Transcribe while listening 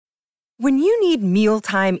When you need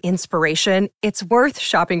mealtime inspiration, it's worth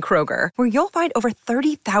shopping Kroger, where you'll find over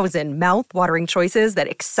 30,000 mouth-watering choices that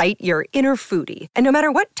excite your inner foodie. And no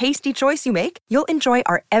matter what tasty choice you make, you'll enjoy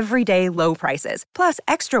our everyday low prices, plus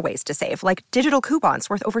extra ways to save, like digital coupons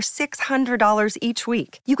worth over $600 each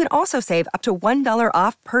week. You can also save up to $1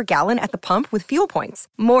 off per gallon at the pump with fuel points.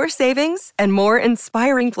 More savings and more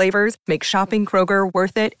inspiring flavors make shopping Kroger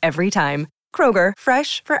worth it every time. Kroger,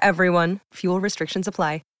 fresh for everyone. Fuel restrictions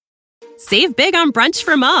apply. Save big on brunch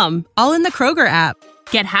for mom, all in the Kroger app.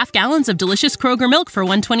 Get half gallons of delicious Kroger milk for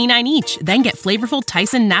 $1.29 each. Then get flavorful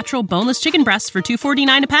Tyson natural boneless chicken breasts for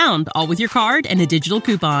 $2.49 a pound, all with your card and a digital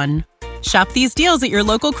coupon. Shop these deals at your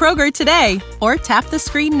local Kroger today, or tap the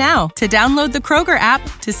screen now to download the Kroger app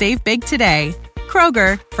to save big today.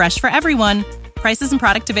 Kroger, fresh for everyone. Prices and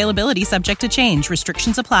product availability subject to change.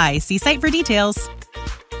 Restrictions apply. See site for details.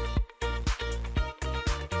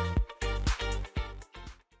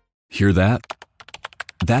 Hear that?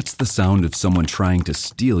 That's the sound of someone trying to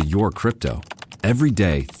steal your crypto. Every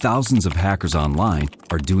day, thousands of hackers online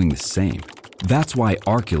are doing the same. That's why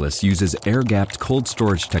Arculus uses air-gapped cold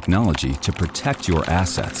storage technology to protect your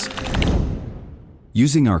assets.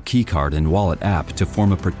 Using our keycard and wallet app to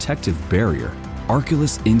form a protective barrier,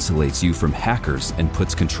 Arculus insulates you from hackers and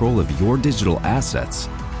puts control of your digital assets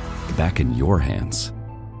back in your hands.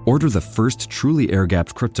 Order the first truly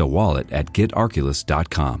air-gapped crypto wallet at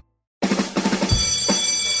getarculus.com.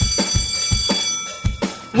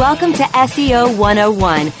 Welcome to SEO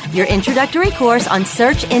 101, your introductory course on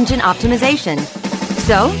search engine optimization.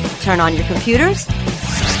 So, turn on your computers,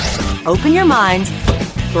 open your minds,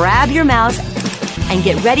 grab your mouse, and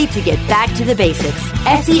get ready to get back to the basics.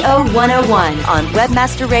 SEO 101 on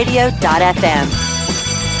webmasterradio.fm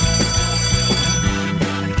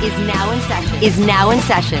is now in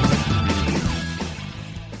session.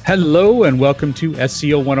 Hello and welcome to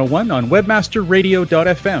SEO 101 on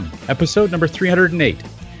webmasterradio.fm, episode number 308.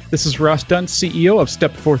 This is Ross Dunn, CEO of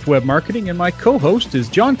Stepforth Web Marketing, and my co-host is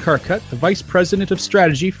John Carcutt, the Vice President of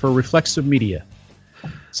Strategy for Reflexive Media.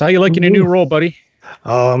 So how you liking your new role, buddy?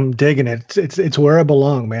 Oh, I'm digging it. It's where I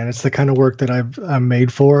belong, man. It's the kind of work that I'm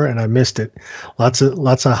made for, and I missed it. Lots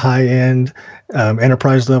of high-end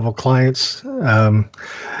enterprise level clients.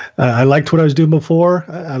 I liked what I was doing before.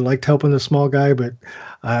 I liked helping the small guy, but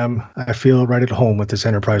I feel right at home with this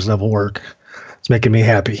enterprise level work. It's making me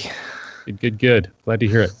happy. Good. Glad to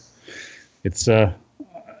hear it. It's yeah.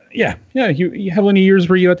 You how many years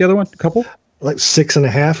were you at the other one? A couple? Like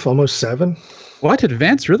 6.5, almost 7. What?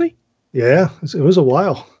 Advanced, really? Yeah, it was a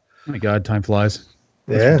while. Oh my God, time flies.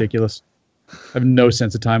 That's yeah, ridiculous. I have no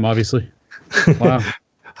sense of time, obviously. Wow.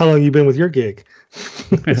 How long you been with your gig?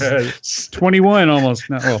 21 almost.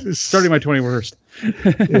 No, well, starting my 21st.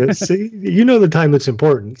 Yeah, see, you know the time that's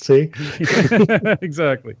important. See,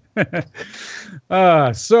 exactly.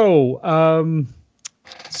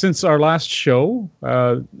 Since our last show,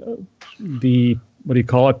 the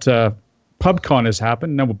PubCon has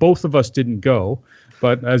happened. Now, both of us didn't go,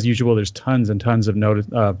 but as usual, there's tons and tons of new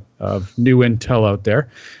intel out there.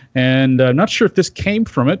 And I'm not sure if this came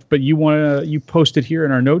from it, but you posted here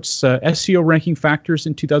in our notes SEO ranking factors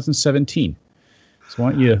in 2017. So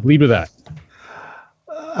why don't you lead with that?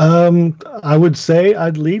 I would say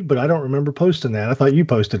I'd lead, but I don't remember posting that. I thought you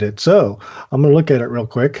posted it. So I'm going to look at it real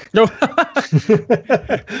quick. No,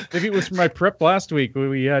 maybe it was for my prep last week.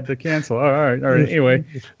 We had to cancel. All right. Anyway,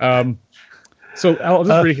 so I'll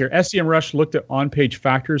just read here. SEMrush looked at on-page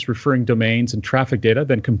factors referring domains and traffic data,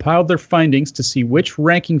 then compiled their findings to see which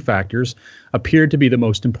ranking factors appeared to be the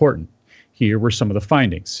most important. Here were some of the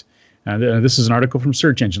findings. This is an article from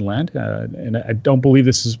Search Engine Land, and I don't believe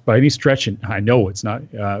this is by any stretch, and I know it's not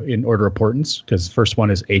in order of importance, because the first one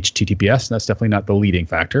is HTTPS, and that's definitely not the leading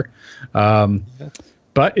factor.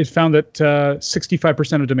 But it found that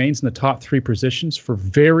 65% of domains in the top 3 positions for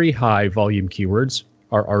very high volume keywords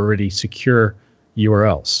are already secure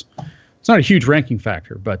URLs. It's not a huge ranking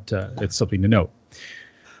factor, but it's something to note.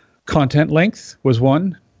 Content length was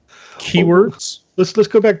one. Keywords. Let's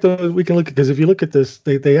go back to, we can look at, because if you look at this,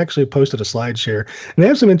 they actually posted a slide share, and they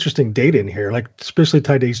have some interesting data in here, like especially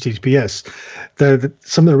tied to HTTPS.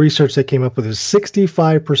 Some of the research they came up with is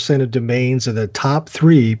 65% of domains in the top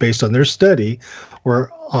 3, based on their study,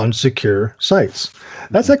 were on secure sites.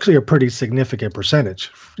 That's actually a pretty significant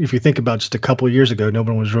percentage. If you think about just a couple of years ago, no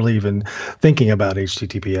one was really even thinking about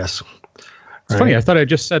HTTPS. It's funny. I thought I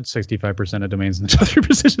just said 65% of domains in the top 3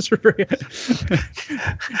 positions were very.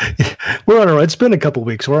 We're on a roll. It's been a couple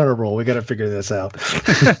weeks. We're on a roll. We got to figure this out.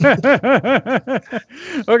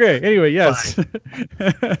 Okay. Anyway, yes.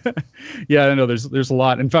 Yeah, I know there's a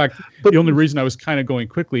lot. In fact, the only reason I was kind of going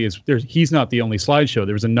quickly is he's not the only slideshow.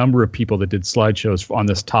 There was a number of people that did slideshows on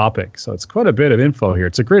this topic, so it's quite a bit of info here.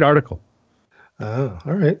 It's a great article. Oh,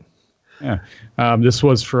 all right. Yeah. This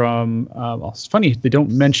was from. It's funny they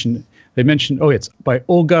don't mention. They mentioned, it's by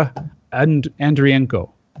Olga Andrienko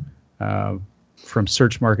from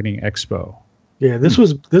Search Marketing Expo. Yeah, this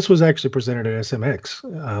was actually presented at SMX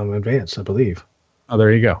Advanced, I believe. Oh,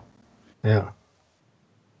 there you go. Yeah.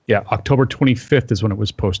 Yeah, October 25th is when it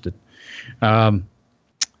was posted.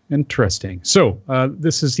 Interesting. So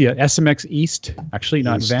this is the SMX East, actually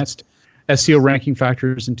not Advanced, SEO ranking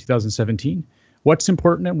factors in 2017. What's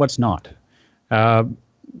important and what's not.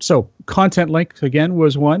 So content length, again,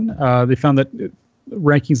 was one. They found that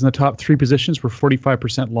rankings in the top 3 positions were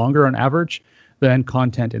 45% longer on average than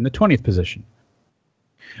content in the 20th position.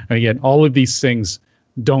 And again, all of these things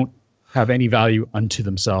don't have any value unto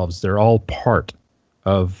themselves. They're all part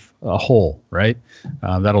of a whole, right?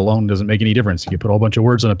 That alone doesn't make any difference. You can put a whole bunch of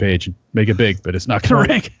words on a page and make it big, but it's not going to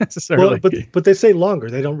rank necessarily. Well, but they say longer.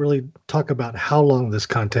 They don't really talk about how long this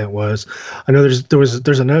content was. I know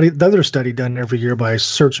there's another study done every year by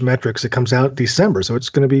Search Metrics that comes out December, so it's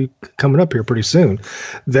going to be coming up here pretty soon.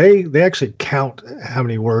 They actually count how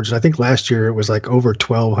many words. And I think last year it was like over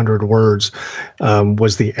 1,200 words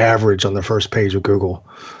was the average on the first page of Google.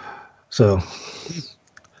 So.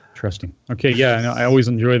 Interesting. Okay, yeah, I always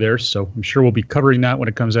enjoy theirs, so I'm sure we'll be covering that when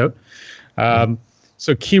it comes out.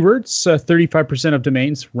 So keywords, 35% of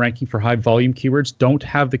domains ranking for high volume keywords don't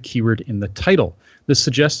have the keyword in the title. This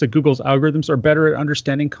suggests that Google's algorithms are better at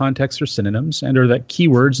understanding context or synonyms, and or that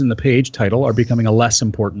keywords in the page title are becoming a less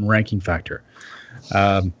important ranking factor.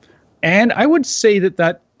 And I would say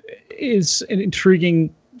that is an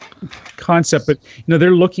intriguing concept, but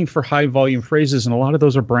they're looking for high volume phrases, and a lot of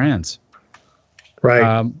those are brands.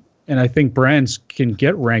 Right. And I think brands can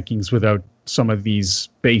get rankings without some of these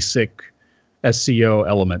basic SEO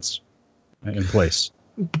elements in place.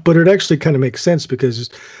 But it actually kind of makes sense because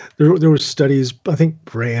there were studies, I think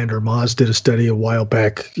Rand or Moz did a study a while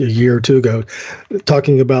back, a year or two ago,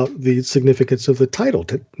 talking about the significance of the title,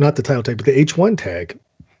 not the title tag, but the H1 tag.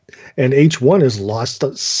 And H1 has lost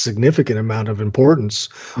a significant amount of importance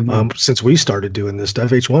since we started doing this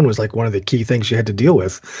stuff. H1 was like one of the key things you had to deal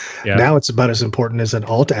with. Yeah. Now it's about as important as an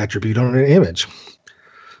alt attribute on an image.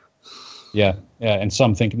 Yeah, and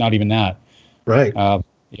some think not even that. Right.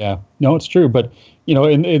 Yeah, no, it's true. But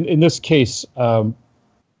in this case, and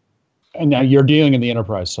now you're dealing in the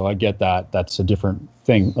enterprise, so I get that. That's a different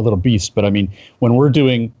thing, a little beast. But I mean, when we're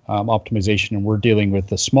doing optimization and we're dealing with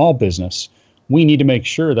the small business, we need to make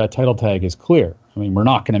sure that title tag is clear. I mean, we're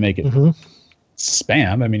not going to make it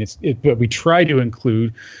spam. I mean, but we try to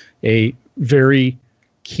include a very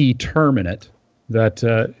key term in it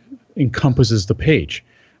that encompasses the page.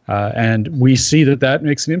 And we see that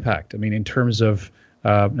makes an impact. I mean, in terms of,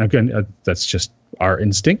 again, that's just our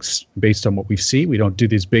instincts based on what we see. We don't do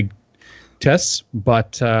these big tests,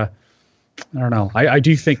 but I don't know. I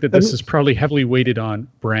do think that this is probably heavily weighted on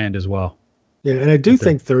brand as well. Yeah, and I do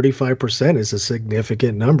think 35% is a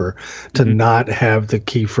significant number to not have the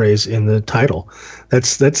key phrase in the title.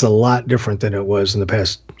 That's a lot different than it was in the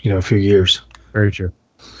past, few years. Very true.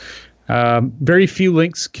 Very few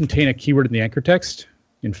links contain a keyword in the anchor text.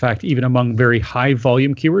 In fact, even among very high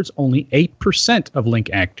volume keywords, only 8% of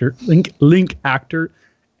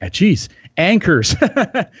anchors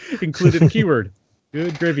included a keyword.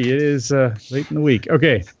 Good gravy. It is late in the week.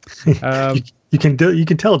 Okay. You can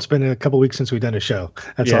tell it's been a couple of weeks since we've done a show.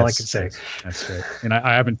 That's all I can say. That's right. And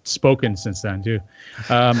I haven't spoken since then too.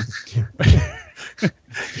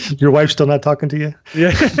 Your wife's still not talking to you?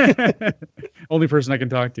 Yeah. Only person I can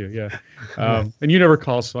talk to. Yeah. And you never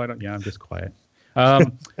call, so I don't. Yeah, I'm just quiet.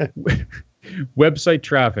 Website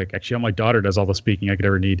traffic. Actually, my daughter does all the speaking I could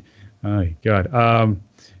ever need. Oh God.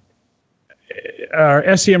 Our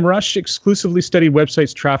SEMrush exclusively studied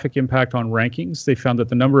websites' traffic impact on rankings. They found that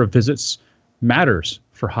the number of visits matters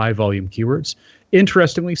for high volume keywords.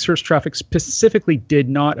 Interestingly, search traffic specifically did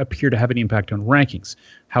not appear to have any impact on rankings.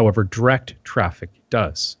 However, direct traffic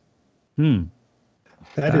does.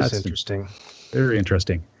 That's interesting. Very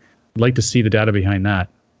interesting. I'd like to see the data behind that.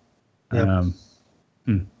 Yep.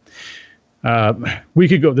 We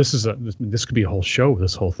could go. This could be a whole show.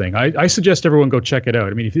 This whole thing. I suggest everyone go check it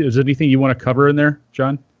out. I mean, if there's anything you want to cover in there,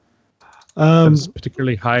 John,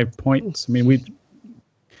 particularly high points. I mean,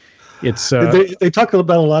 It's they talk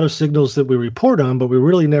about a lot of signals that we report on, but we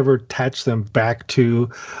really never attach them back to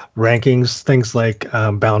rankings, things like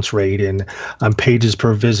bounce rate and pages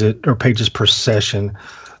per visit or pages per session.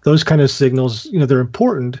 Those kind of signals, they're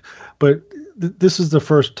important, but this is the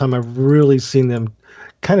first time I've really seen them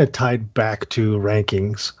kind of tied back to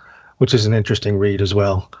rankings, which is an interesting read as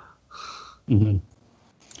well. Mm-hmm.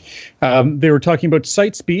 They were talking about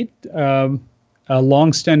site speed, a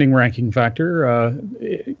long-standing ranking factor,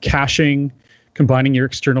 caching, combining your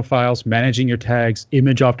external files, managing your tags,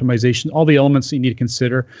 image optimization, all the elements that you need to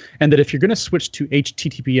consider. And that if you're going to switch to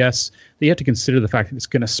HTTPS, you have to consider the fact that it's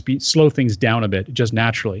going to slow things down a bit, just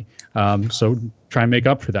naturally. So try and make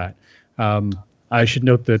up for that. I should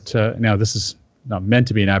note that now this is not meant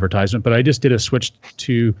to be an advertisement, but I just did a switch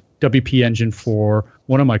to WP Engine for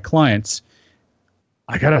one of my clients.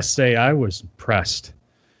 I got to say, I was impressed.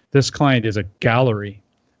 This client is a gallery.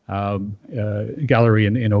 Gallery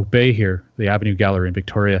in Oak Bay here, the Avenue Gallery in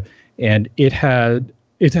Victoria, and it has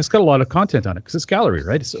got a lot of content on it because it's gallery,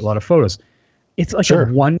 right? It's a lot of photos. It's like a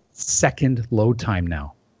 1 second load time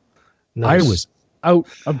now. Nice. I was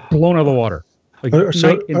blown out of the water, like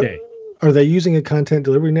night and day. Are they using a content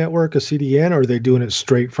delivery network, a CDN, or are they doing it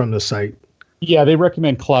straight from the site? Yeah, they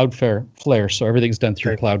recommend Cloudflare, so everything's done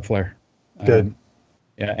through Cloudflare. Good.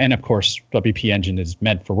 Yeah, and of course, WP Engine is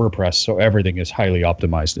meant for WordPress, so everything is highly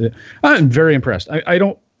optimized. I'm very impressed. I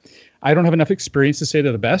don't have enough experience to say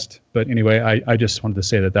they're the best, but anyway, I just wanted to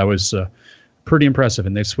say that was pretty impressive,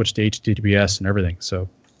 and they've switched to HTTPS and everything. So,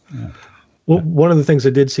 yeah. Well, one of the things I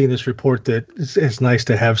did see in this report that it's nice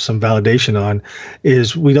to have some validation on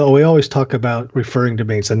is we always talk about referring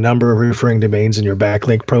domains, the number of referring domains in your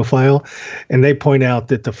backlink profile. And they point out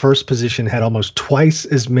that the first position had almost twice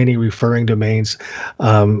as many referring domains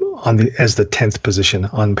as the 10th position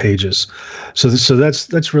on pages. So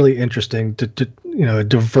that's really interesting. A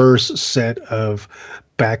diverse set of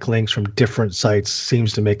backlinks from different sites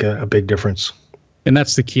seems to make a big difference. And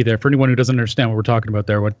that's the key there. For anyone who doesn't understand what we're talking about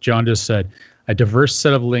there, what John just said, a diverse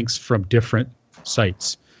set of links from different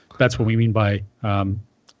sites. That's what we mean by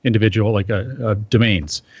individual,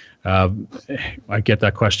 domains. I get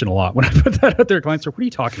that question a lot when I put that out there. Clients are, what are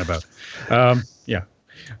you talking about? Yeah,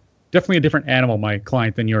 definitely a different animal, my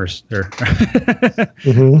client, than yours there,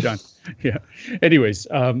 mm-hmm. John. Yeah. Anyways,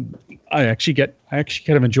 I actually kind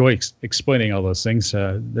of enjoy explaining all those things.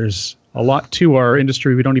 There's a lot to our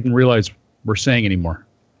industry we don't even realize we're saying anymore,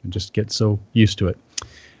 and just get so used to it.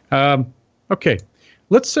 Okay,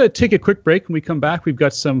 let's take a quick break. When we come back, we've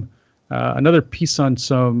got some another piece on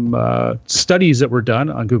some studies that were done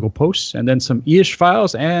on Google Posts, and then some EISH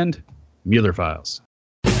files and Mueller files.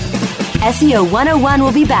 SEO 101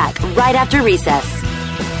 will be back right after recess.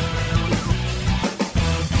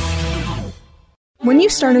 When you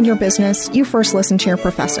started your business, you first listened to your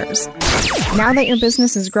professors. Now that your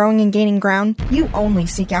business is growing and gaining ground, you only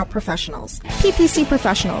seek out professionals. PPC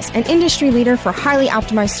Professionals, an industry leader for highly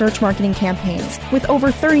optimized search marketing campaigns with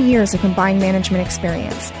over 30 years of combined management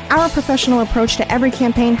experience. Our professional approach to every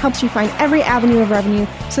campaign helps you find every avenue of revenue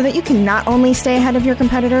so that you can not only stay ahead of your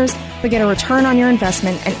competitors, but get a return on your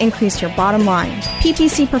investment and increase your bottom line.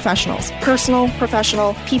 PPC Professionals, personal,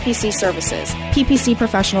 professional, PPC services.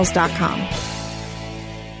 ppcprofessionals.com.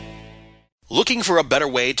 Looking for a better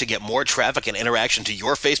way to get more traffic and interaction to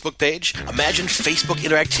your Facebook page? Imagine Facebook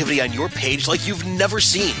interactivity on your page like you've never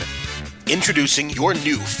seen. Introducing your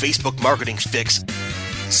new Facebook marketing fix,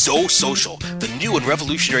 ZoSocial, the new and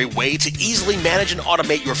revolutionary way to easily manage and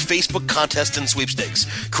automate your Facebook contests and sweepstakes.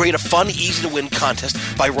 Create a fun, easy-to-win contest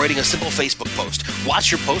by writing a simple Facebook post. Watch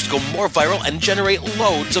your post go more viral and generate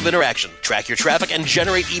loads of interaction. Track your traffic and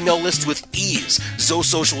generate email lists with ease.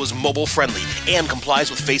 ZoSocial is mobile-friendly and complies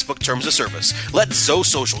with Facebook terms of service. Let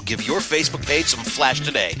ZoSocial give your Facebook page some flash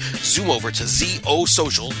today. Zoom over to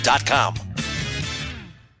ZoSocial.com.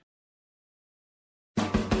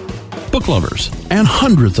 Book lovers and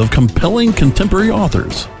hundreds of compelling contemporary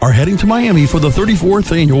authors are heading to Miami for the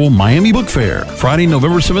 34th annual Miami Book Fair, Friday,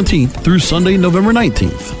 November 17th through Sunday, November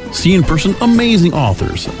 19th. See in person amazing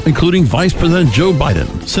authors, including Vice President Joe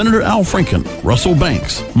Biden, Senator Al Franken, Russell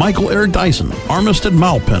Banks, Michael Eric Dyson, Armistead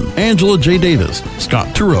Maupin, Angela J. Davis, Scott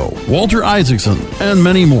Turow, Walter Isaacson, and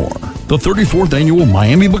many more. The 34th annual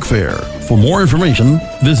Miami Book Fair. For more information,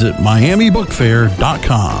 visit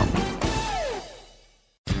miamibookfair.com.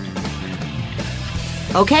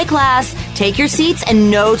 Okay, class, take your seats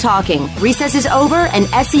and no talking. Recess is over and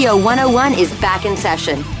SEO 101 is back in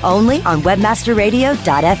session, only on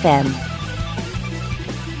webmasterradio.fm.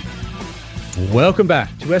 Welcome back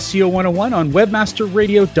to SEO 101 on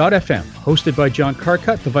webmasterradio.fm, hosted by John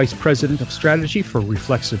Carcutt, the Vice President of Strategy for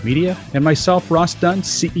Reflexive Media, and myself, Ross Dunn,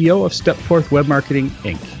 CEO of Stepforth Web Marketing,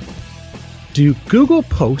 Inc. Do Google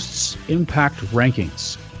posts impact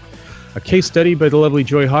rankings? A case study by the lovely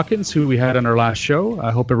Joy Hawkins, who we had on our last show.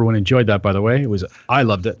 I hope everyone enjoyed that, by the way. I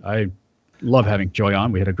loved it. I love having Joy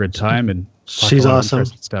on. We had a good time, and she's awesome.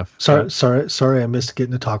 Stuff. Sorry, I missed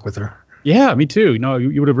getting to talk with her. Yeah, me too. No,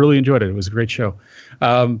 you would have really enjoyed it. It was a great show.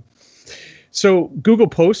 So Google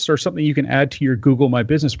Posts are something you can add to your Google My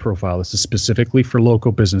Business profile. This is specifically for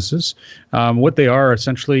local businesses. What they are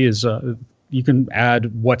essentially is you can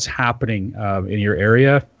add what's happening in your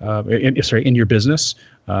area, in your business.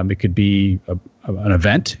 It could be an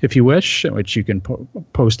event, if you wish, which you can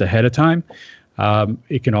post ahead of time.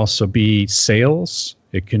 It can also be sales.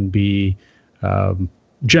 It can be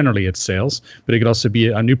generally it's sales, but it could also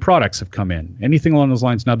be new products have come in, anything along those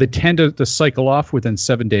lines. Now, they tend to cycle off within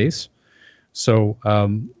 7 days. So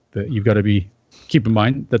you've got to keep in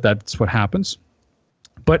mind that that's what happens.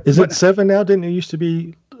 But is it 7 now? Didn't it used to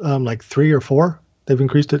be like 3 or 4? They've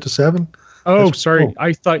increased it to 7? Oh, that's sorry. Cool.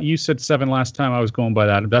 I thought you said 7 last time. I was going by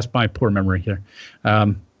that. That's my poor memory here.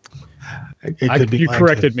 You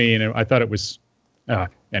corrected me, and I thought it was,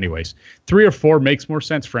 anyways, 3 or 4 makes more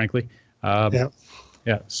sense, frankly.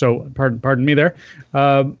 Yeah. So pardon me there.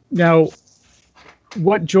 Now,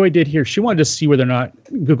 what Joy did here, she wanted to see whether or not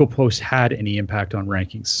Google Posts had any impact on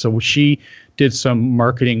rankings. So she did some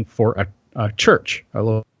marketing for a church, a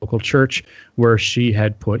local church, where she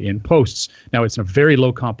had put in posts. Now, it's in a very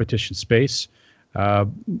low competition space.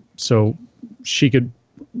 So she could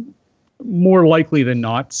more likely than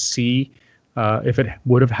not see if it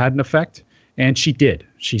would have had an effect. And she did.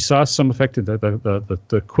 She saw some effect.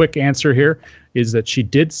 The quick answer here is that she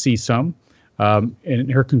did see some.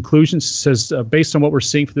 And her conclusion says, based on what we're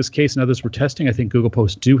seeing for this case and others we're testing, I think Google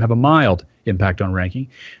Posts do have a mild impact on ranking.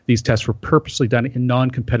 These tests were purposely done in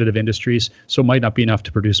non-competitive industries, so it might not be enough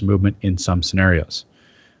to produce movement in some scenarios.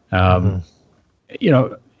 And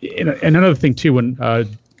another thing too, when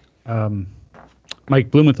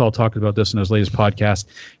Mike Blumenthal talked about this in his latest podcast,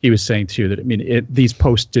 he was saying too that these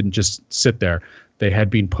posts didn't just sit there; they had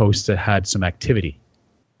been posts that had some activity.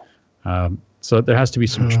 So there has to be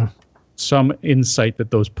some insight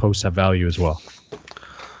that those posts have value as well.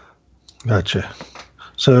 Gotcha.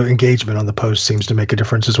 So engagement on the post seems to make a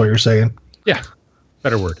difference, is what you're saying? Yeah,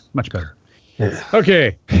 better word, much better. Yeah.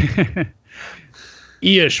 Okay.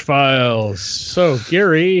 E-ish files. So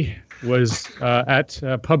Gary was at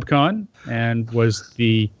PubCon and was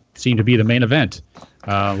seemed to be the main event.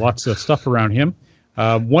 Lots of stuff around him.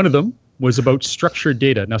 One of them was about structured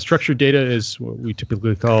data. Now, structured data is what we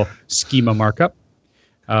typically call schema markup.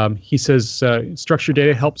 He says structured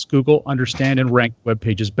data helps Google understand and rank web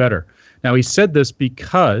pages better. Now, he said this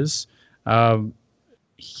because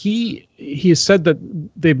he has said that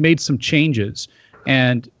they've made some changes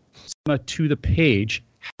and to the page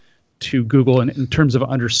to Google in terms of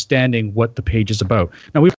understanding what the page is about.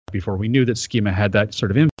 Now, we knew that schema had that sort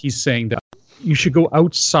of He's saying that you should go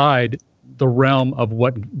outside the realm of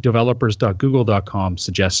what developers.google.com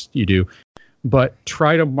suggests you do, but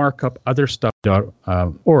try to mark up other stuff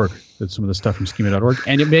 .org, some of the stuff from schema.org,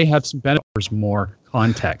 and it may have some benefits, more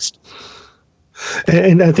context.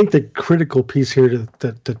 And I think the critical piece here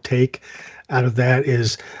to take out of that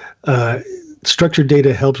is structured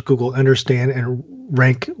data helps Google understand and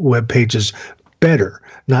rank web pages better,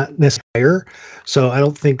 not necessarily. So I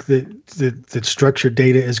don't think that structured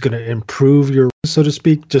data is going to improve your, so to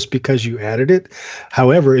speak, just because you added it.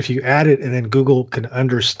 However, if you add it and then Google can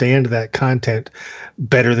understand that content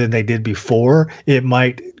better than they did before, it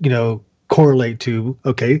might, correlate to,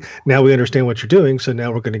 okay, now we understand what you're doing, so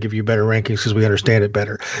now we're going to give you better rankings because we understand it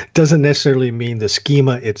better. Doesn't necessarily mean the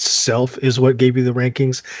schema itself is what gave you the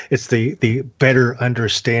rankings. It's the better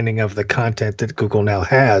understanding of the content that Google now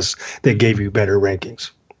has that gave you better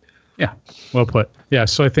rankings. Yeah, well put. Yeah,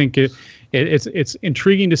 so I think it's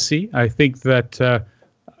intriguing to see. I think that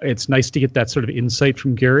it's nice to get that sort of insight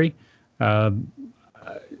from Gary.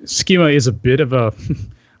 Schema is a bit of a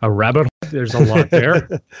rabbit hole. There's a lot there.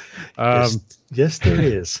 Yes, there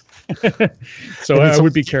is. So I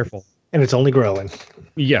would be careful. And it's only growing.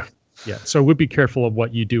 Yeah. So I would be careful of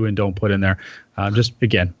what you do and don't put in there. Just,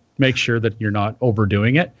 again, make sure that you're not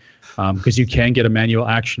overdoing it, because you can get a manual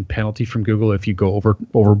action penalty from Google if you go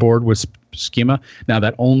overboard with schema. Now,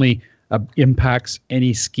 that only impacts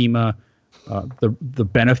any schema. The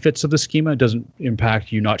benefits of the schema doesn't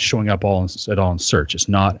impact you not showing up at all in search. It's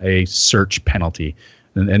not a search penalty.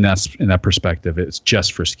 And that's, in that perspective, it's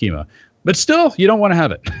just for schema. But still, you don't want to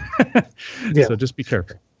have it. Yeah. So just be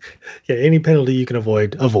careful. Yeah, any penalty you can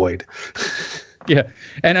avoid. Yeah,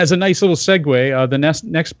 and as a nice little segue, the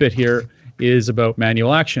next bit here is about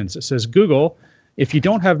manual actions. It says, Google, if you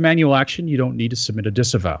don't have manual action, you don't need to submit a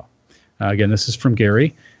disavow. Again, this is from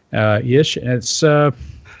Gary Ish, and it's so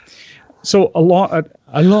a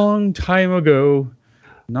long time ago,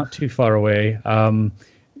 not too far away.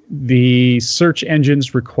 The search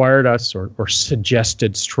engines required us or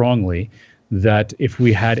suggested strongly that if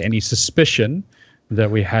we had any suspicion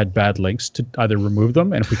that we had bad links, to either remove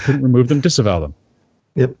them, and if we couldn't remove them, disavow them.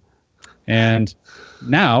 Yep. And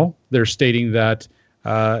now they're stating that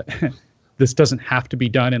this doesn't have to be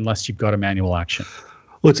done unless you've got a manual action.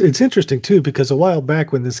 Well, it's interesting too, because a while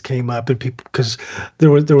back when this came up, and people, because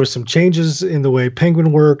there were some changes in the way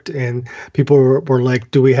Penguin worked, and people were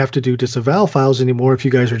like, "Do we have to do disavow files anymore if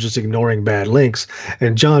you guys are just ignoring bad links?"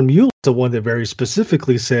 And John Mueller is the one that very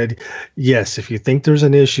specifically said, "Yes, if you think there's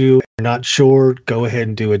an issue, you're not sure, go ahead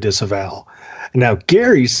and do a disavow." Now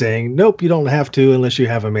Gary's saying, "Nope, you don't have to unless you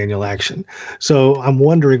have a manual action." So I'm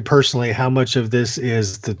wondering personally how much of this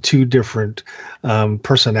is the two different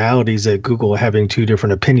personalities at Google having two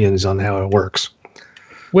different opinions on how it works.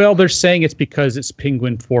 Well, they're saying it's because it's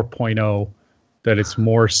Penguin 4.0 that it's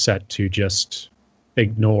more set to just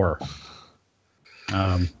ignore.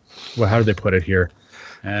 Well, how did they put it here?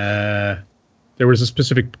 There was a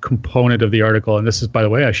specific component of the article, and this is, by the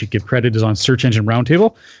way, I should give credit, is on Search Engine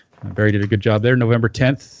Roundtable. Barry did a good job there, November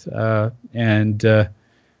 10th. And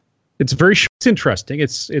it's interesting.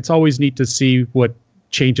 It's always neat to see what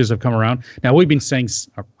changes have come around. Now, we've been saying,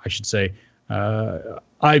 I should say,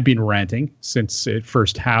 I've been ranting since it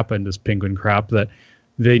first happened, this Penguin crap, that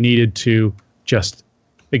they needed to just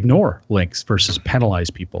ignore links versus penalize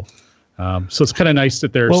people. So it's kind of nice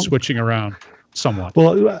that they're switching around somewhat.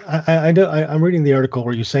 Well, I know I'm reading the article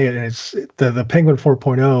where you say it, and it's the Penguin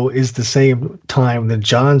 4.0 is the same time that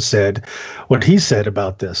John said what he said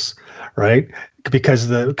about this, right? Because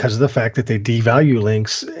of the fact that they devalue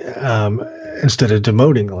links instead of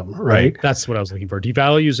demoting them, right? That's what I was looking for.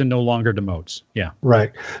 Devalues and no longer demotes. Yeah.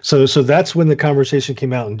 Right. So that's when the conversation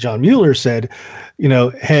came out, and John Mueller said,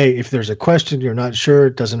 hey, if there's a question you're not sure,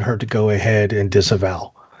 it doesn't hurt to go ahead and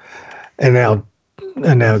disavow. And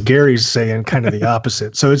now Gary's saying kind of the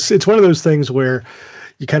opposite. So it's one of those things where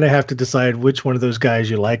you kind of have to decide which one of those guys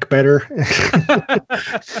you like better.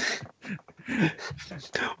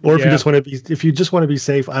 Or if you just want to be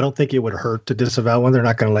safe, I don't think it would hurt to disavow one. They're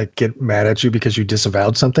not going to get mad at you because you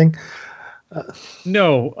disavowed something.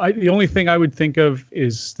 No, the only thing I would think of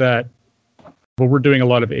is that, well, we're doing a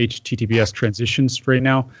lot of HTTPS transitions right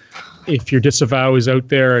now. If your disavow is out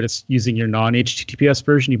there and it's using your non-HTTPS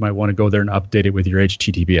version, you might want to go there and update it with your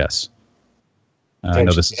HTTPS. I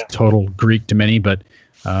know this is total Greek to many, but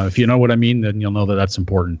if you know what I mean, then you'll know that that's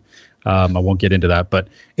important. I won't get into that, but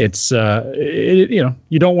it's you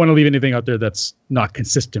don't want to leave anything out there that's not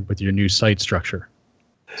consistent with your new site structure.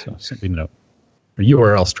 So something to note, or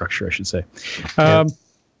URL structure, I should say.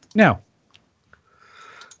 Now,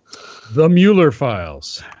 the Mueller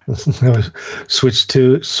files. Switch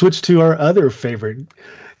to our other favorite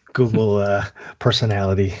Google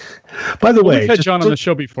personality. By the way, we've had John on the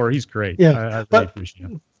show before. He's great. Yeah, I really appreciate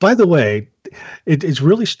him. By the way, it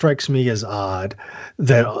really strikes me as odd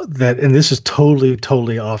that and this is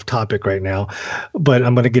totally off topic right now, but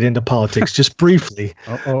I'm going to get into politics just briefly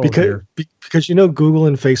because Google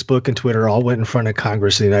and Facebook and Twitter all went in front of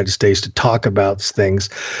Congress in the United States to talk about things.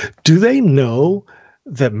 Do they know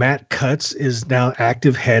that Matt Cutts is now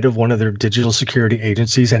active head of one of their digital security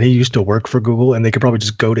agencies, and he used to work for Google, and they could probably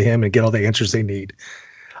just go to him and get all the answers they need?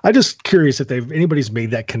 I'm just curious if anybody's made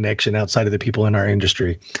that connection outside of the people in our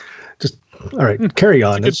industry. Just all right, carry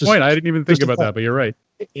on. That's a good point. I didn't even think about that, but you're right.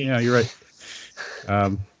 Yeah, you're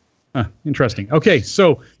right. Interesting. Okay,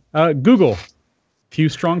 so Google. Few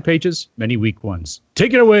strong pages, many weak ones.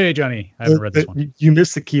 Take it away, Johnny. I haven't read this one. You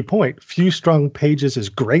missed the key point. Few strong pages is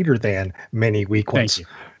greater than many weak ones. Thank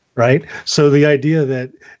you. Right? So the idea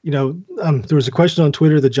that, there was a question on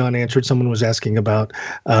Twitter that John answered. Someone was asking about,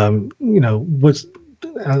 let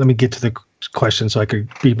me get to the question so I could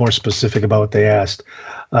be more specific about what they asked.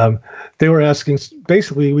 They were asking,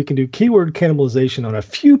 basically, we can do keyword cannibalization on a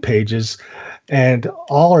few pages, and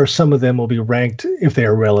all or some of them will be ranked if they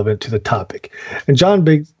are relevant to the topic. And John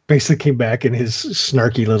basically came back and his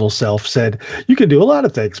snarky little self said, you can do a lot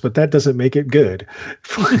of things, but that doesn't make it good,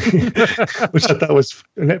 which I thought was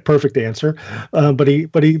a perfect answer. But he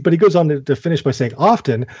goes on to finish by saying,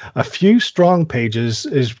 often a few strong pages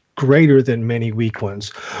is greater than many weak ones,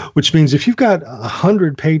 which means if you've got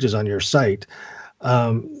 100 pages on your site,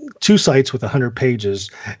 two sites with 100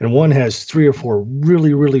 pages, and one has 3 or 4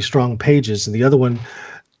 really, really strong pages, and the other one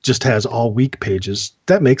just has all weak pages,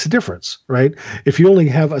 that makes a difference, right? If you only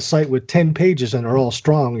have a site with 10 pages and they're all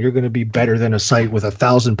strong, you're going to be better than a site with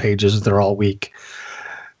 1,000 pages and they're all weak.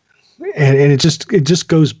 And it just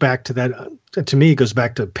goes back to that. To me, it goes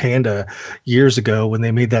back to Panda years ago when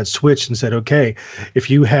they made that switch and said, okay, if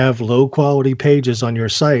you have low quality pages on your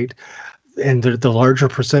site, and the larger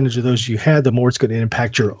percentage of those you had, the more it's going to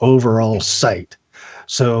impact your overall site.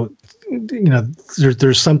 So,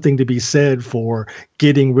 there's something to be said for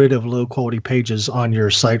getting rid of low quality pages on your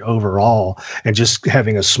site overall, and just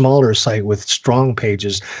having a smaller site with strong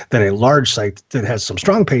pages than a large site that has some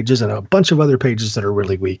strong pages and a bunch of other pages that are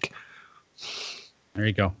really weak. There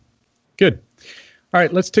you go. Good. All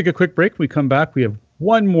right, let's take a quick break. When we come back, we have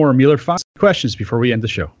one more Mueller Files questions before we end the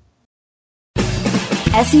show.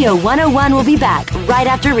 SEO 101 will be back right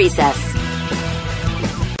after recess.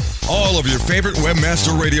 All of your favorite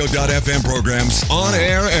WebmasterRadio.fm programs on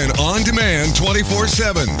air and on demand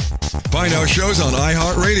 24/7. Find our shows on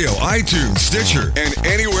iHeartRadio, iTunes, Stitcher, and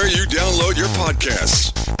anywhere you download your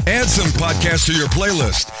podcasts. Add some podcasts to your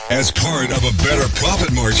playlist as part of a better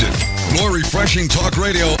profit margin. More refreshing talk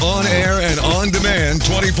radio on air and on demand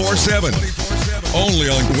 24/7. Only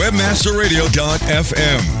on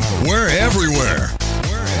WebmasterRadio.fm. We're everywhere.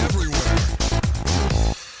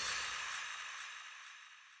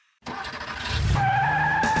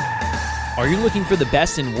 Are you looking for the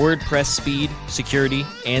best in WordPress speed, security,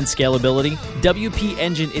 and scalability? WP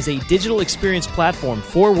Engine is a digital experience platform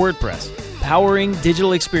for WordPress, powering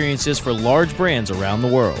digital experiences for large brands around the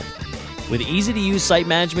world. With easy-to-use site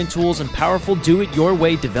management tools and powerful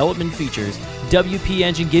do-it-your-way development features, WP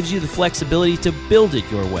Engine gives you the flexibility to build it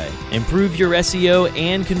your way. Improve your SEO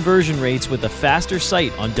and conversion rates with a faster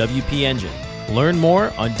site on WP Engine. Learn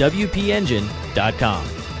more on WPEngine.com.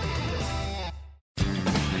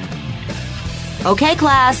 Okay,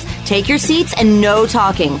 class, take your seats and no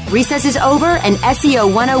talking. Recess is over and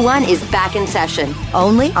SEO 101 is back in session,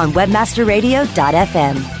 only on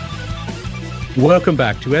WebmasterRadio.fm. Welcome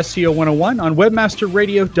back to SEO 101 on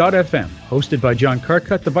WebmasterRadio.fm, hosted by John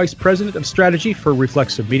Carcutt, the Vice President of Strategy for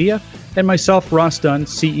Reflexive Media, and myself, Ross Dunn,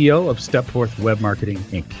 CEO of Stepforth Web Marketing,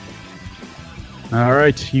 Inc. All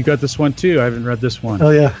right, you got this one too. I haven't read this one. Oh,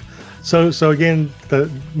 yeah. So again,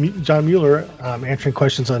 John Mueller answering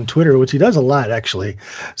questions on Twitter, which he does a lot, actually.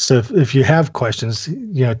 So if you have questions,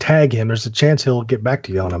 tag him. There's a chance he'll get back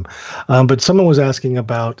to you on them. But someone was asking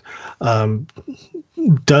about,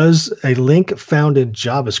 does a link found in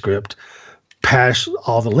JavaScript pass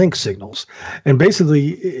all the link signals? And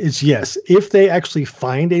basically, it's yes. If they actually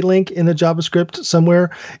find a link in the JavaScript somewhere,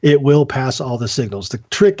 it will pass all the signals. The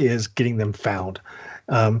trick is getting them found.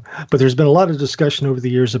 But there's been a lot of discussion over the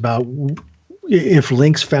years about if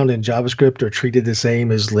links found in JavaScript are treated the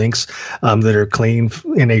same as links that are clean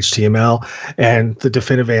in HTML. And the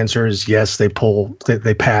definitive answer is yes, they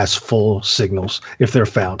pass full signals if they're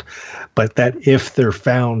found. But that if they're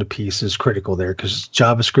found piece is critical there, because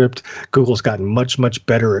JavaScript, Google's gotten much, much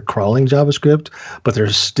better at crawling JavaScript, but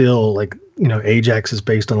there's still Ajax is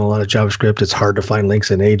based on a lot of JavaScript. It's hard to find links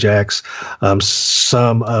in Ajax.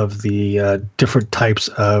 Some of the different types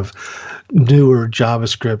of newer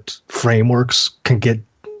JavaScript frameworks can get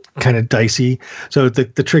kind of dicey. So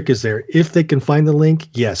the trick is there. If they can find the link,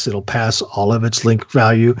 yes, it'll pass all of its link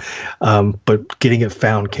value, but getting it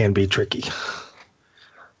found can be tricky.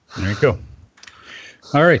 There you go.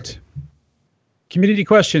 All right. Community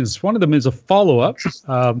questions. One of them is a follow-up.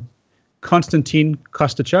 Konstantin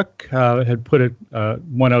Kostachuk had put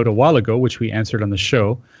one out a while ago, which we answered on the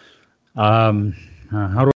show. How do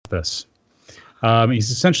I do this?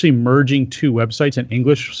 He's essentially merging two websites, an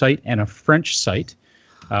English site and a French site,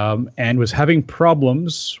 and was having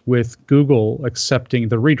problems with Google accepting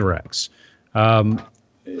the redirects. Would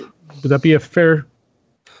that be a fair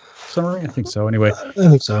summary? I think so. Anyway. I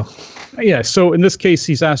think so. Yeah. So in this case,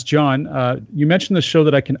 he's asked John, you mentioned the show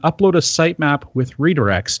that I can upload a sitemap with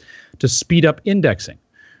redirects to speed up indexing.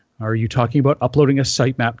 Are you talking about uploading a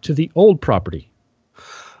sitemap to the old property?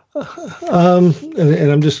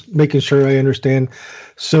 And I'm just making sure I understand.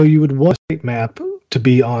 So you would want a sitemap to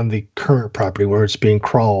be on the current property where it's being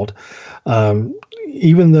crawled,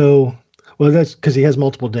 even though, well, that's because he has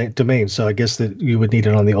multiple domains. So I guess that you would need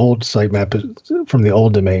it on the old sitemap from the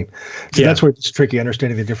old domain. So that's where it's tricky,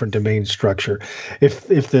 understanding the different domain structure. If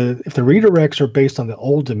the redirects are based on the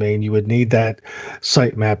old domain, you would need that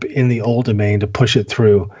sitemap in the old domain to push it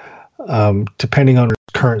through. Depending on what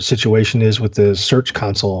the current situation is with the search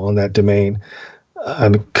console on that domain,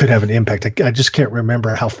 could have an impact. I just can't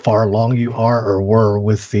remember how far along you are or were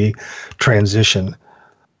with the transition.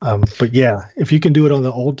 But yeah, if you can do it on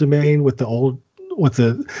the old domain with the old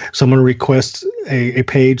someone requests a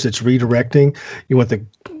page that's redirecting, you want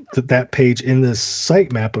that page in the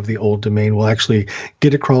sitemap of the old domain will actually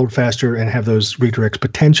get it crawled faster and have those redirects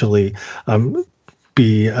potentially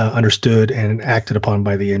be understood and acted upon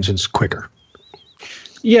by the engines quicker.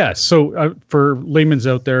 Yeah. So for layman's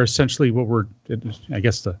out there, essentially I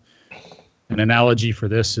guess an analogy for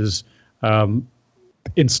this is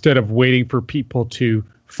instead of waiting for people to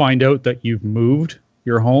find out that you've moved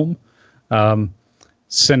your home,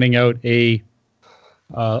 sending out a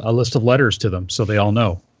list of letters to them so they all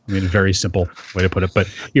know. I mean, a very simple way to put it, but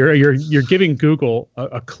you're giving Google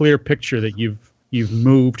a clear picture that you've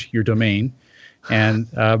moved your domain, and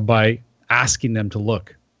by asking them to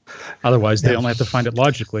look. Otherwise, they only have to find it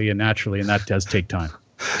logically and naturally, and that does take time.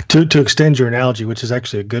 To extend your analogy, which is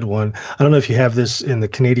actually a good one, I don't know if you have this in the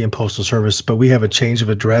Canadian Postal Service, but we have a change of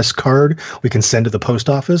address card we can send to the post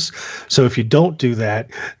office. So if you don't do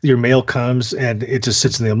that, your mail comes and it just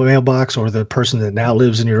sits in the mailbox, or the person that now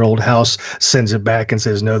lives in your old house sends it back and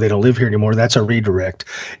says, no, they don't live here anymore. That's a redirect.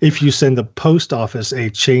 If you send the post office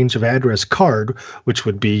a change of address card, which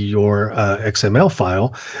would be your XML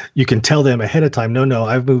file, you can tell them ahead of time, no,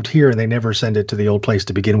 I've moved here, and they never send it to the old place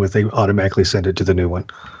to begin with. They automatically send it to the new one.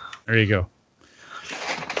 There you go.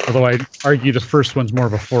 Although I'd argue the first one's more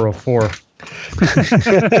of a 404.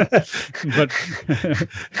 But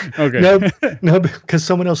okay. No, because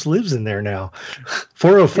someone else lives in there now.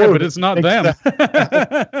 404. Yeah, but it's not them.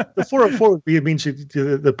 The 404 would be, it means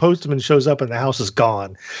the postman shows up and the house is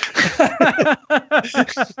gone.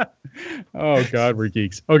 Oh God, we're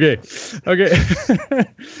geeks. Okay.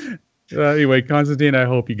 Anyway, Constantine, I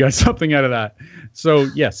hope you got something out of that. So,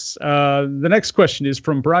 yes, the next question is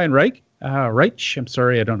from Brian Reich. Reich, I'm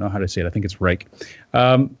sorry, I don't know how to say it. I think it's Reich.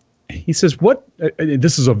 He says,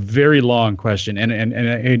 this is a very long question,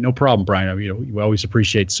 and no problem, Brian. We always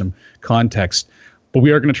appreciate some context, but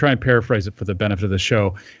we are going to try and paraphrase it for the benefit of the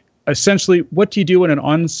show. Essentially, what do you do when an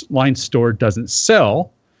online store doesn't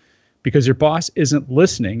sell because your boss isn't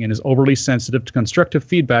listening and is overly sensitive to constructive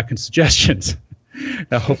feedback and suggestions?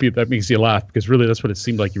 I hope that makes you laugh, because really that's what it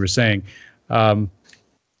seemed like you were saying.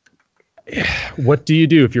 What do you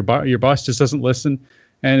do if your boss just doesn't listen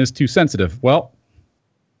and is too sensitive? Well,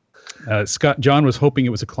 John was hoping it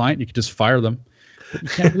was a client. You could just fire them. But you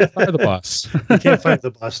can't really fire the boss. You can't fire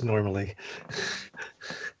the boss normally.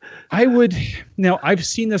 I've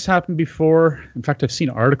seen this happen before. In fact, I've seen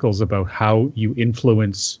articles about how you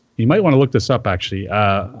influence. You might want to look this up, actually.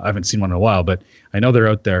 I haven't seen one in a while, but I know they're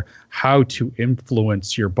out there. How to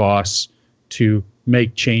influence your boss to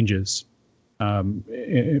make changes from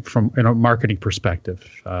a marketing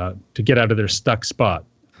perspective, to get out of their stuck spot.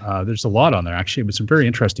 There's a lot on there, actually, with some very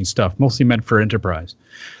interesting stuff, mostly meant for enterprise.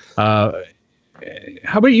 How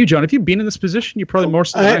about you, John? Have you been in this position? You probably more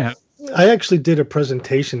so than I have. I actually did a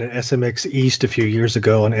presentation at SMX East a few years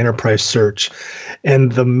ago on enterprise search,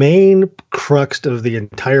 and the main crux of the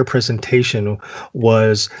entire presentation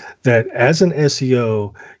was that as an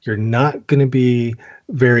SEO, you're not going to be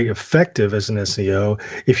very effective as an SEO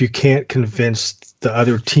if you can't convince the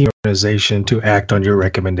other team organization to act on your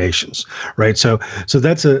recommendations, right? So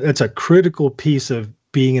that's a critical piece of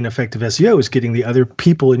being an effective SEO, is getting the other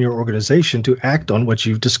people in your organization to act on what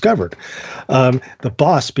you've discovered. The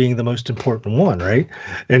boss being the most important one, right?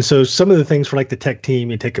 And so some of the things for like the tech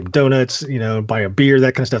team, you take them donuts, buy a beer,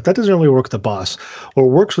 that kind of stuff. That doesn't really work with the boss. What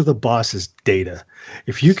works with the boss is data.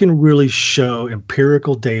 If you can really show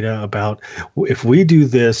empirical data about, if we do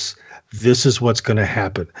this, this is what's going to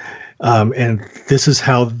happen. And this is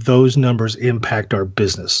how those numbers impact our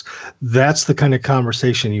business. That's the kind of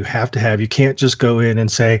conversation you have to have. You can't just go in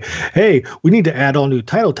and say, hey, we need to add all new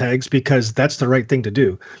title tags because that's the right thing to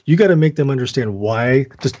do. You got to make them understand why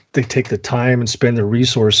they take the time and spend the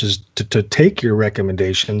resources to take your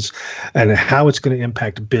recommendations and how it's going to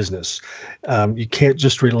impact business. You can't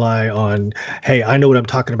just rely on, hey, I know what I'm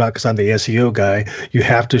talking about because I'm the SEO guy. You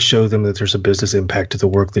have to show them that there's a business impact to the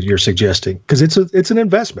work that you're suggesting, because it's an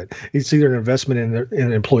investment. It's either an investment in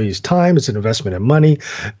an employee's time, it's an investment in money.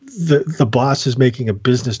 The boss is making a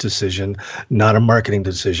business decision, not a marketing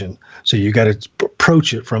decision. So you got to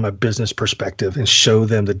approach it from a business perspective and show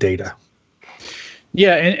them the data.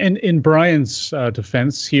 Yeah, and in Brian's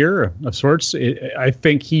defense here, of sorts, I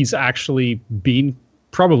think he's actually been,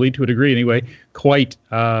 probably to a degree anyway, quite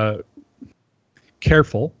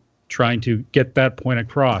careful trying to get that point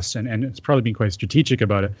across, and it's probably been quite strategic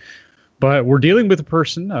about it. But we're dealing with a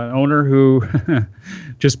person, an owner who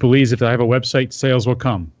just believes if I have a website, sales will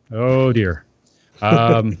come. Oh, dear.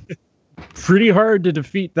 Pretty hard to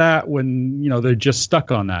defeat that when, they're just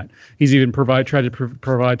stuck on that. He's even tried to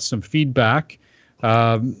provide some feedback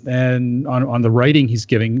and on the writing he's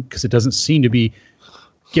giving, because it doesn't seem to be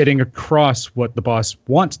getting across what the boss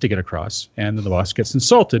wants to get across, and then the boss gets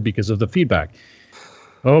insulted because of the feedback.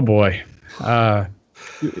 Oh boy.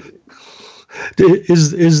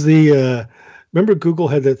 Remember Google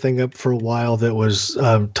had that thing up for a while that was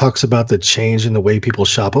talks about the change in the way people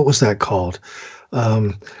shop. What was that called?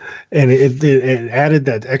 And it added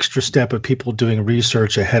that extra step of people doing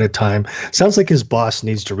research ahead of time. Sounds like his boss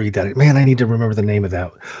needs to read that. Man, I need to remember the name of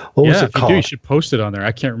that. What was it called? You should post it on there.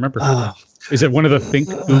 I can't remember. Is it one of the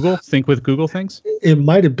Think with Google things? It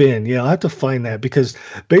might have been. Yeah, I'll have to find that, because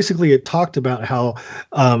basically it talked about how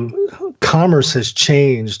commerce has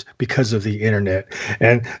changed because of the internet.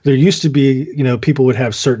 And there used to be, people would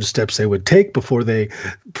have certain steps they would take before they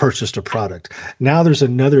purchased a product. Now there's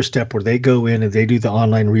another step where they go in and they do the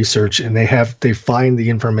online research, and they find the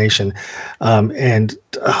information. And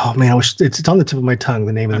oh man, it's on the tip of my tongue,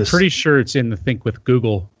 the name of this. I'm pretty sure it's in the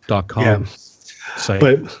thinkwithgoogle.com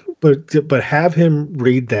site. But have him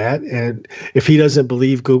read that, and if he doesn't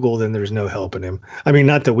believe Google, then there's no helping him. I mean,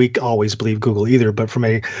 not that we always believe Google either, but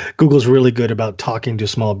Google's really good about talking to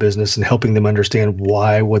small business and helping them understand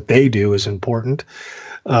why what they do is important.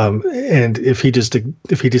 And if he just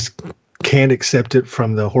can't accept it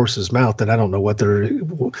from the horse's mouth, then I don't know what they're,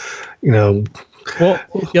 Well,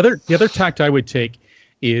 the other tact I would take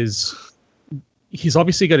is he's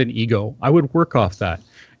obviously got an ego. I would work off that.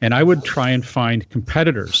 And I would try and find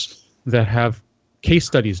competitors that have case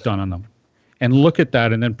studies done on them, and look at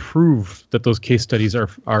that, and then prove that those case studies are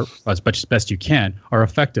as much as best you can are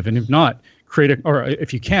effective. And if not, or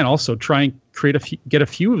if you can, also try and get a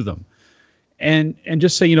few of them, and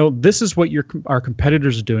just say, this is what our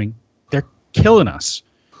competitors are doing. They're killing us,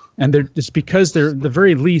 and it's because they're the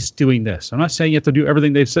very least doing this. I'm not saying you have to do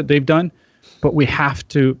everything they've said they've done, but we have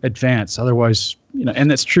to advance. Otherwise,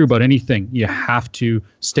 and that's true about anything. You have to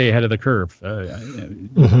stay ahead of the curve. They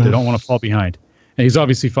don't want to fall behind. And he's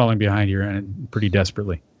obviously falling behind here, and pretty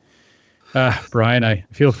desperately. Brian, I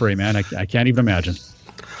feel for you, man. I can't even imagine.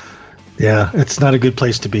 Yeah, it's not a good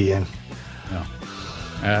place to be in. No.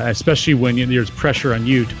 Especially when there's pressure on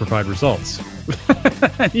you to provide results.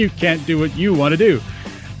 You can't do what you want to do.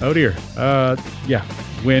 Oh, dear. Yeah,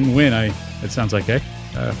 win-win. It sounds like,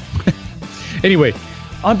 Anyway,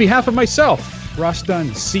 on behalf of myself, Ross Dunn,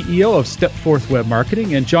 CEO of Stepforth Web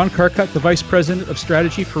Marketing, and John Carcutt, the Vice President of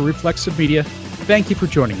Strategy for Reflexive Media, thank you for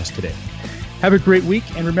joining us today. Have a great week,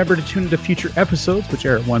 and remember to tune into future episodes, which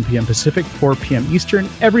air at 1 p.m. Pacific, 4 p.m. Eastern,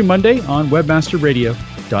 every Monday on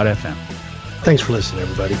webmasterradio.fm. Thanks for listening,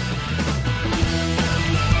 everybody.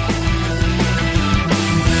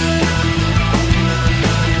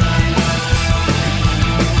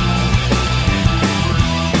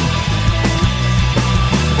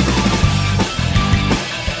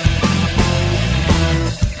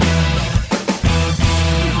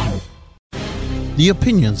 The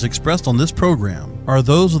opinions expressed on this program are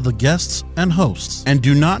those of the guests and hosts and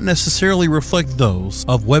do not necessarily reflect those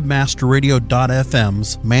of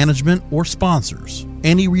webmasterradio.fm's management or sponsors.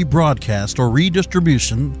 Any rebroadcast or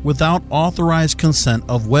redistribution without authorized consent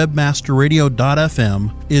of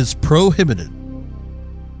webmasterradio.fm is prohibited.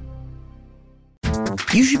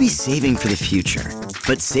 You should be saving for the future,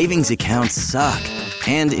 but savings accounts suck,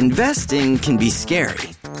 and investing can be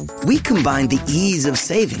scary. We combine the ease of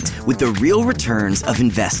savings with the real returns of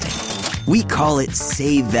investing. We call it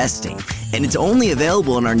SaveVesting, and it's only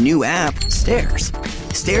available in our new app, Stairs.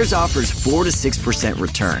 Stairs offers 4 to 6%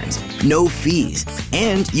 returns, no fees,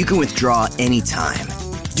 and you can withdraw anytime.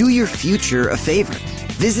 Do your future a favor.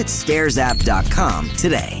 Visit StairsApp.com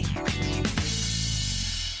today.